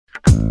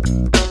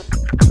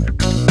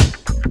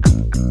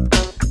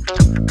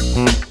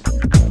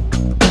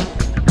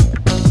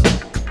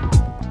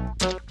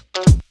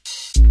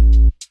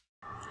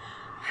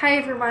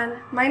everyone,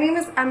 my name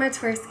is Emma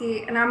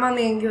Twersky and I'm on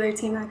the Angular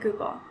team at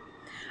Google.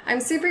 I'm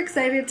super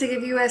excited to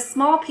give you a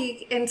small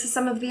peek into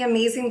some of the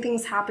amazing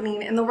things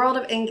happening in the world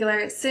of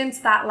Angular since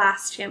that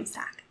last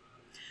Jamstack.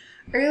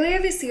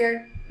 Earlier this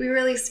year, we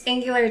released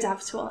Angular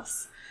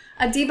DevTools,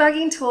 a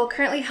debugging tool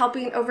currently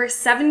helping over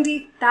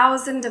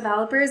 70,000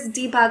 developers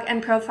debug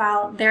and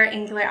profile their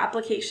Angular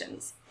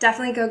applications.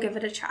 Definitely go give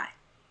it a try.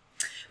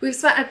 We've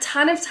spent a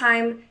ton of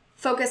time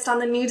focused on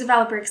the new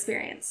developer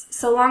experience.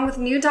 So along with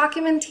new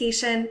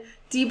documentation,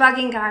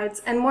 debugging guides,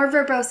 and more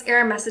verbose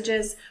error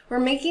messages, we're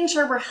making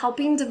sure we're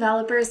helping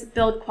developers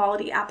build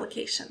quality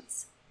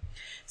applications.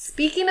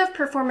 Speaking of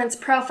performance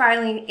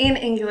profiling in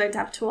Angular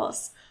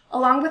DevTools,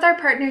 along with our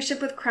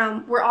partnership with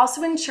Chrome, we're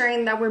also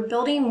ensuring that we're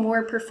building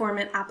more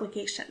performant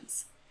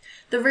applications.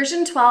 The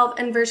version 12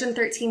 and version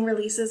 13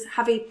 releases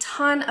have a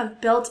ton of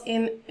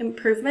built-in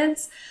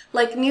improvements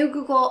like new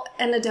Google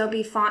and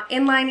Adobe font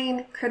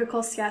inlining,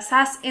 critical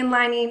CSS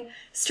inlining,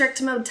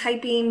 strict mode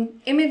typing,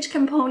 image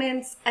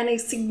components, and a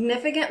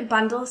significant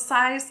bundle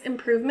size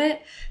improvement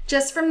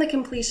just from the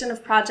completion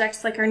of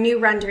projects like our new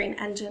rendering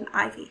engine,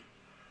 Ivy.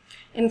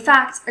 In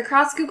fact,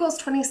 across Google's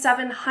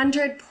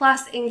 2,700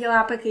 plus Angular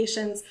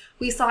applications,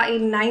 we saw a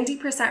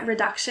 90%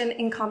 reduction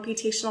in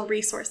computational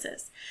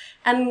resources.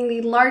 And in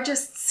the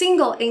largest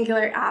single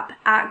Angular app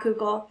at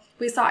Google,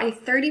 we saw a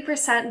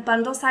 30%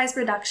 bundle size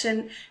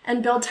reduction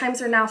and build times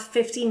are now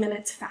 50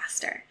 minutes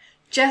faster,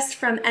 just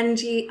from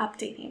NG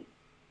updating.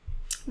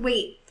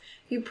 Wait,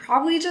 you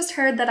probably just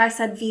heard that I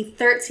said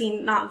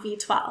V13, not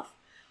V12.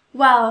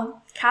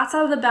 Well, cat's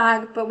out of the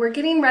bag, but we're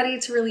getting ready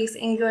to release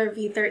Angular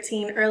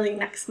V13 early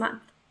next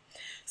month.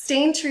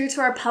 Staying true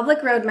to our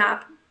public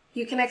roadmap,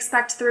 you can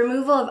expect the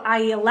removal of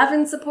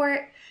IE11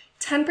 support,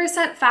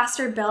 10%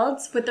 faster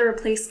builds with the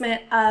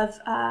replacement of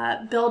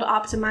Build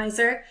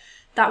Optimizer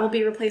that will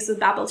be replaced with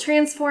Babel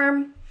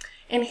Transform,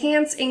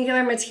 enhanced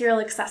Angular material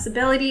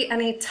accessibility,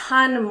 and a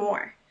ton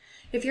more.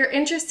 If you're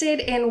interested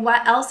in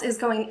what else is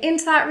going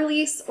into that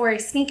release or a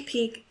sneak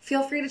peek,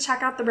 feel free to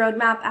check out the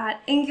roadmap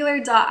at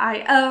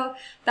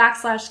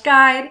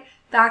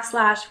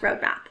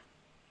angular.io/guide/roadmap.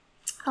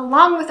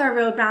 Along with our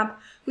roadmap,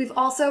 we've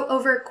also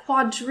over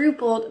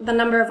quadrupled the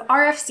number of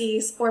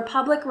RFCs or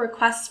public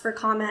requests for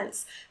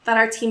comments that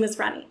our team is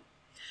running.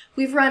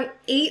 We've run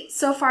 8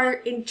 so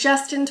far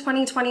just in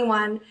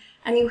 2021,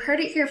 and you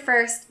heard it here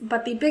first,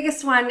 but the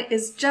biggest one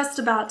is just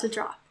about to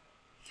drop.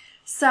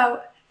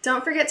 So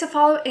don't forget to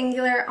follow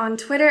Angular on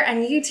Twitter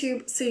and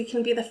YouTube so you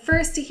can be the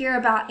first to hear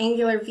about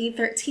Angular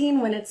V13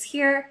 when it's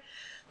here,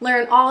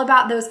 learn all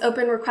about those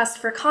open requests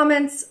for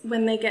comments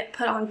when they get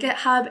put on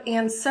GitHub,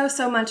 and so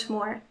much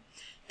more.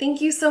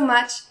 Thank you so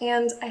much,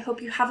 and I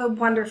hope you have a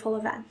wonderful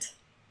event.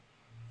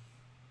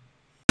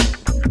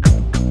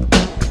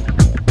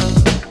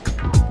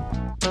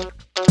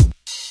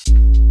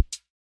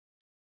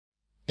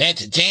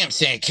 That's a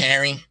Jamstack,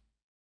 Harry.